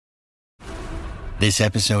This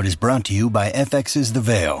episode is brought to you by FX's The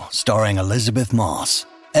Veil, starring Elizabeth Moss.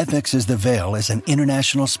 FX's The Veil is an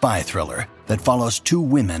international spy thriller that follows two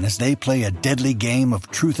women as they play a deadly game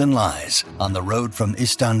of truth and lies on the road from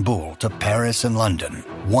Istanbul to Paris and London.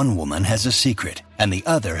 One woman has a secret, and the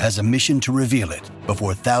other has a mission to reveal it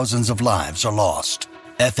before thousands of lives are lost.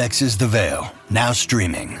 FX's The Veil, now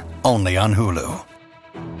streaming, only on Hulu.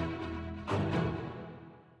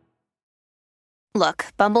 Look,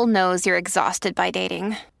 Bumble knows you're exhausted by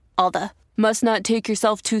dating. All the, must not take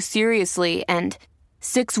yourself too seriously, and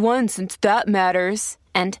 6'1" since that matters.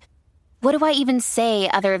 And what do I even say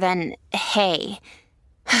other than, hey?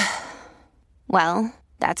 Well,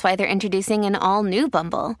 that's why they're introducing an all-new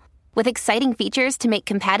Bumble, with exciting features to make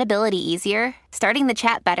compatibility easier, starting the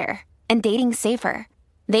chat better, and dating safer.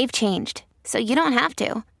 They've changed, so you don't have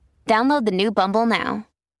to. Download the new Bumble now.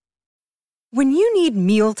 When you need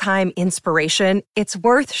mealtime inspiration, it's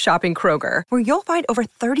worth shopping Kroger, where you'll find over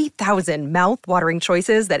 30,000 mouth-watering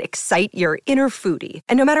choices that excite your inner foodie.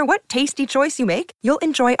 And no matter what tasty choice you make, you'll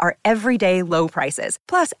enjoy our everyday low prices,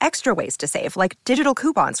 plus extra ways to save, like digital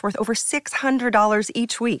coupons worth over $600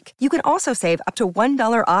 each week. You can also save up to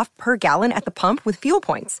 $1 off per gallon at the pump with fuel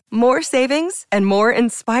points. More savings and more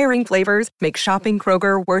inspiring flavors make shopping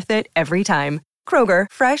Kroger worth it every time. Kroger,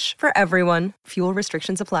 fresh for everyone. Fuel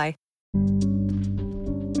restrictions apply.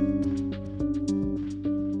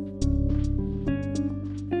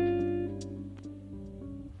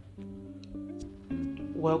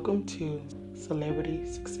 Welcome to Celebrity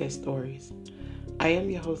Success Stories. I am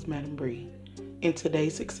your host, Madam Bree. In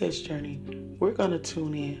today's success journey, we're going to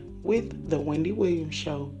tune in with The Wendy Williams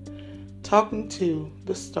Show, talking to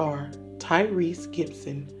the star Tyrese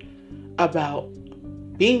Gibson about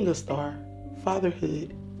being a star,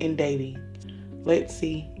 fatherhood, and dating. Let's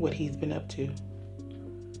see what he's been up to.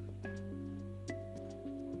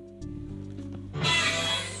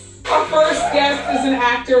 Our first guest is an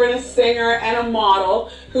actor and a singer and a model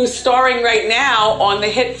who's starring right now on the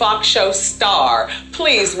hit Fox show Star.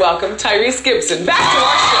 Please welcome Tyrese Gibson back to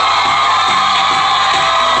our show.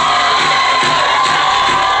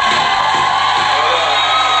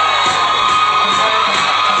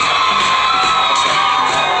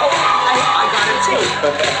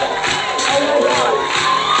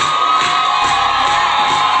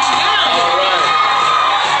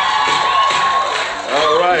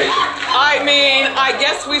 I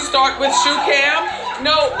guess we start with shoe cam.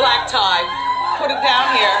 No black tie. Put it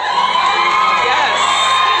down here. Yes.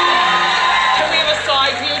 Can we have a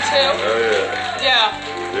side view too? Oh, yeah.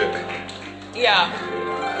 Yeah.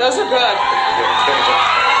 Those are good.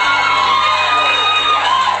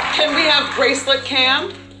 Can we have bracelet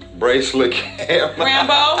cam? Bracelet cam.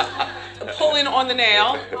 Rambo, pull in on the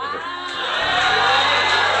nail.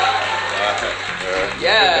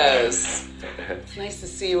 Yes. It's nice to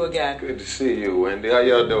see you again. Good to see you, Wendy. How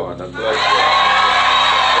y'all doing? I'm glad.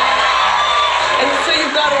 And so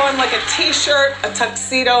you've got on like a t-shirt, a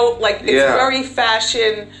tuxedo, like it's very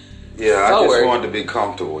fashion Yeah, forward. I just wanted to be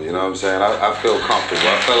comfortable, you know what I'm saying? I feel comfortable.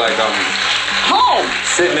 I feel like I'm home,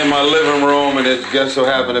 sitting in my living room and it just so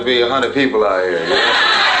happened to be 100 people out here, you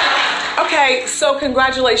know? Okay, so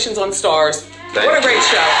congratulations on Stars. Thank what a you. great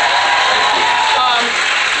show.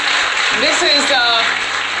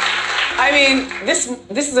 This is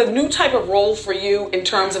this is a new type of role for you in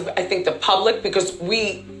terms of, I think, the public, because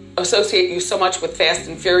we associate you so much with Fast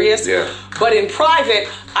and Furious. Yeah. But in private,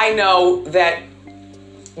 I know that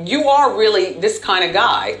you are really this kind of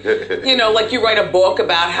guy. You know, like you write a book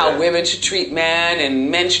about how women should treat men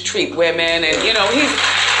and men should treat women, and you know, he's...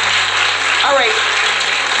 All right,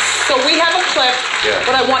 so we have a clip,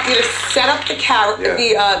 but I want you to set up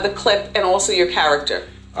the clip and also your character.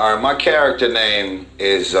 All right, my character name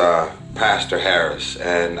is Pastor Harris,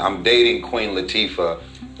 and I'm dating Queen Latifah,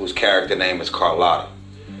 whose character name is Carlotta.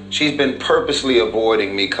 She's been purposely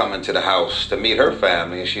avoiding me coming to the house to meet her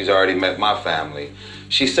family, and she's already met my family.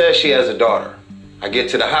 She says she has a daughter. I get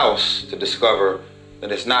to the house to discover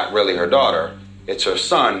that it's not really her daughter, it's her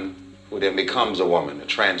son, who then becomes a woman, a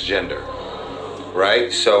transgender,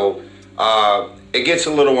 right? So it gets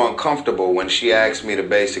a little uncomfortable when she asks me to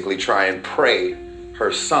basically try and pray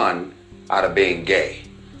her son out of being gay.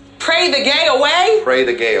 Pray the gay away? Pray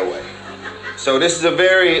the gay away. So this is a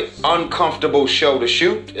very uncomfortable show to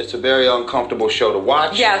shoot. It's a very uncomfortable show to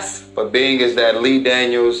watch. Yes. But being as that Lee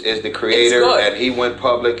Daniels is the creator and he went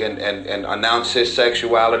public and announced his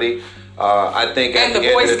sexuality, I think and at the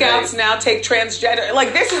Boy end of the Scouts day, now take transgender.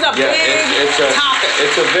 Like, this is a big topic.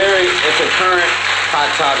 It's a current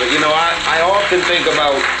hot topic. You know, I often think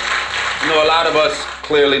about, you know, a lot of us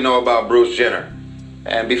clearly know about Bruce Jenner.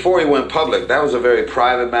 And before he went public, that was a very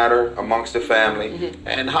private matter amongst the family.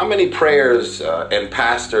 And how many prayers and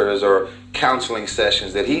pastors or counseling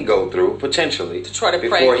sessions did he go through, potentially, to try to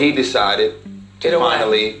before he decided to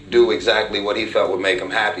finally do exactly what he felt would make him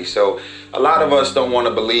happy? So a lot of us don't want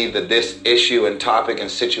to believe that this issue and topic and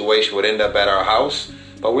situation would end up at our house.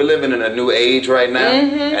 But we're living in a new age right now,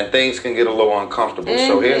 and things can get a little uncomfortable.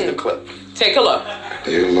 So here's the clip. Take a look.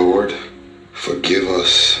 Dear Lord, forgive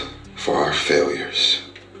us for our failures.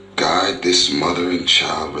 Guide this mother and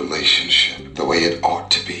child relationship the way it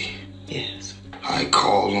ought to be. Yes. I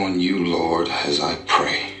call on you, Lord, as I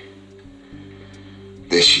pray.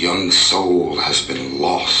 This young soul has been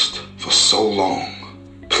lost for so long.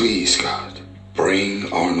 Please, God,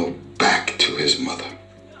 bring Arnold back to his mother.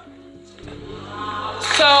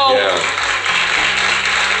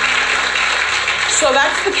 So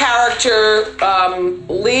that's the character.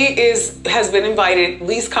 Lee has been invited.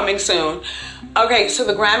 Lee's coming soon. Okay, so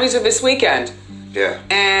the Grammys are this weekend. Yeah.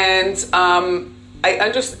 And I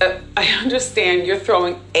understand you're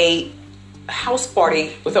throwing a house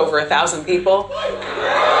party with over 1,000 people.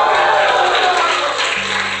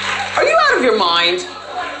 Are you out of your mind?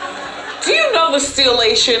 Do you know the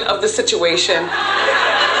stimulation of the situation?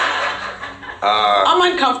 I'm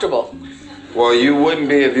uncomfortable. Well, you wouldn't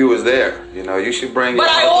be if you was there. You know, you should bring your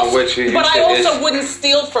husband with you. But I also wouldn't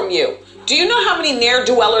steal from you. Do you know how many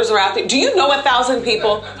ne'er-dwellers are out there? Do you know 1,000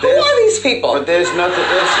 people? Who are these people? But there's nothing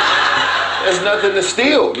to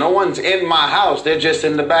steal. No one's in my house. They're just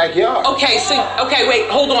in the backyard. Okay, wait,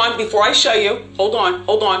 hold on. Before I show you, hold on,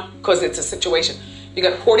 because it's a situation. You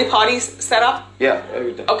got porta potties set up? Yeah,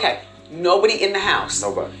 everything. Okay, nobody in the house.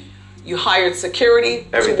 Nobody. You hired security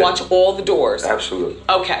to watch all the doors. Absolutely.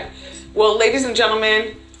 Okay. Well, ladies and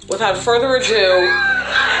gentlemen, without further ado,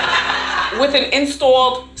 with an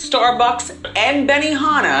installed Starbucks and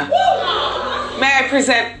Benihana, may I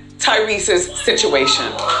present Tyrese's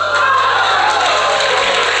situation.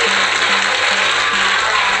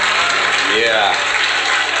 Yeah,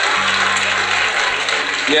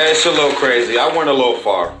 it's a little crazy. I went a little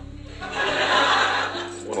far.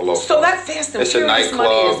 So that Fast and Furious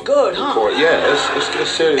money is good, huh? Yeah, it's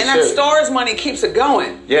serious. And that Stars money keeps it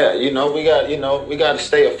going. Yeah, we got to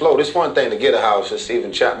stay afloat. It's one thing to get a house. It's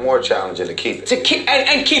even more challenging to keep it.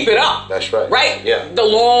 And keep it up. That's right. Right? Yeah. The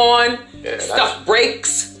lawn, stuff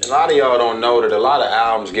breaks. A lot of y'all don't know that a lot of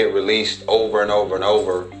albums get released over and over and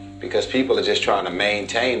over because people are just trying to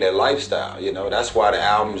maintain their lifestyle. You know, that's why the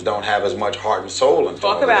albums don't have as much heart and soul in them.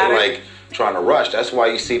 Talk about it. Like trying to rush. That's why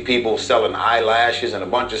you see people selling eyelashes and a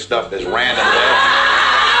bunch of stuff that's random there.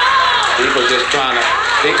 People trying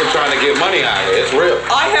to get money out of it. It's real.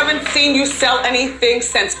 I haven't seen you sell anything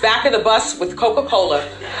since Back of the Bus with Coca-Cola.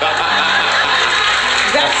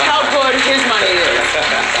 That's how good his money is.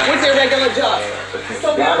 With your regular job.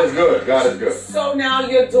 So God is good. God is good. So now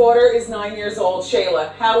your daughter is 9 years old,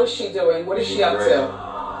 Shayla. How is she doing? What is she up to?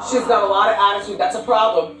 She's got a lot of attitude. That's a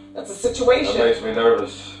problem. That's a situation. That makes me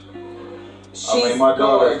nervous. My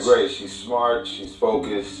daughter's great. She's smart. She's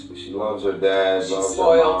focused. She loves her dad. Loves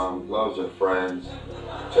her mom. Loves her friends.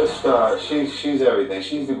 Just she's everything.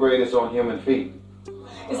 She's the greatest on human feet.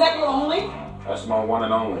 Is that your only? That's my one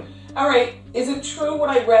and only. All right. Is it true what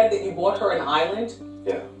I read that you bought her an island?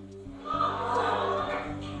 Yeah.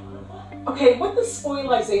 Okay. What the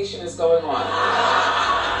spoilization is going on?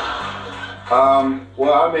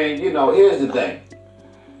 Well, I mean, here's the thing.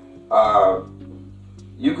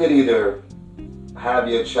 You could either have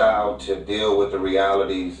your child to deal with the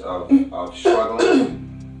realities of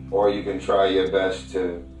struggling, or you can try your best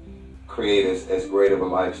to create as great of a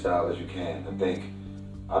lifestyle as you can. I think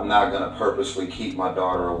I'm not going to purposely keep my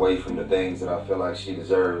daughter away from the things that I feel like she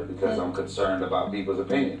deserves because I'm concerned about people's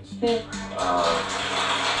opinions. And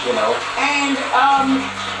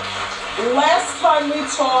last time we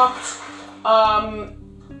talked,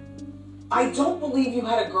 I don't believe you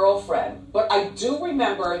had a girlfriend, but I do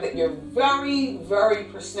remember that you're very, very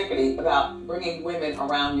persnickety about bringing women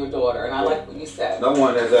around your daughter, and I like what you said. No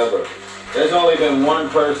one has ever. There's only been one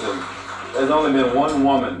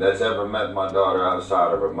woman that's ever met my daughter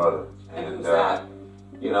outside of her mother. And who's that?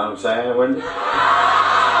 You know what I'm saying?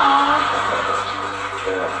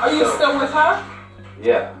 Are you still with her?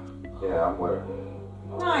 Yeah, I'm with her.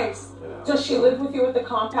 Nice. Does she live with you at the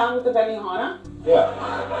compound with the Benihana? Yeah,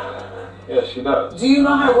 she does. Do you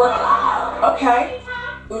know how to work? Okay.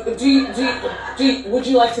 Would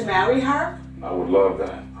you like to marry her? I would love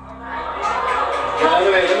that.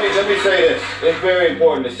 Let me say this. It's very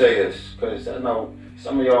important to say this because I know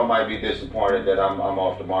some of y'all might be disappointed that I'm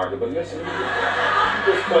off the market, but listen,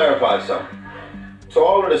 just clarify something. To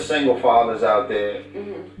all of the single fathers out there,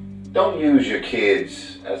 don't use your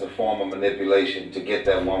kids as a form of manipulation to get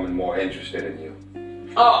that woman more interested in you.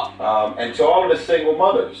 And to all of the single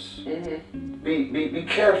mothers, be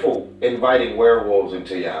careful inviting werewolves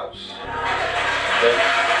into your house. Okay?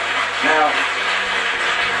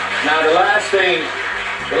 Now the last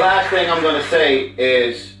thing I'm going to say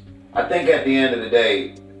is, I think at the end of the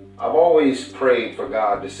day, I've always prayed for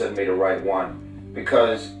God to send me the right one,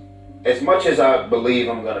 because as much as I believe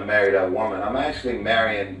I'm going to marry that woman, I'm actually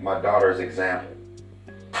marrying my daughter's example.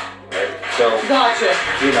 Right? So, gotcha.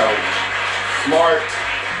 You know, smart,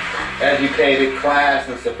 educated, class,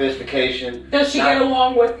 and sophistication. Does she get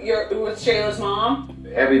along with Shayla's mom?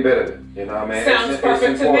 Every bit of it. You know what I mean? Sounds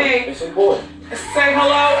perfect to me. It's important. Say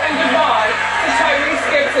hello and goodbye to Tyrese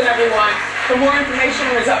Gibson, everyone. For more information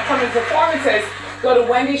on his upcoming performances, go to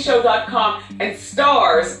wendyshow.com, and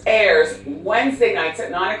Stars airs Wednesday nights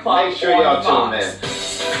at 9 o'clock. Make sure y'all tune in.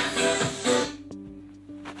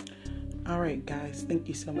 All right, guys, thank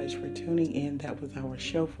you so much for tuning in. That was our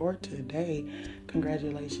show for today.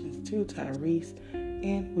 Congratulations to Tyrese,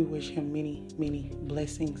 and we wish him many, many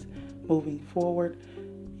blessings moving forward.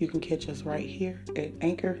 You can catch us right here at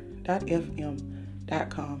anchor.fm.com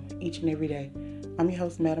each and every day. I'm your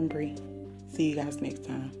host, Madam Bree. See you guys next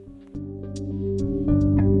time.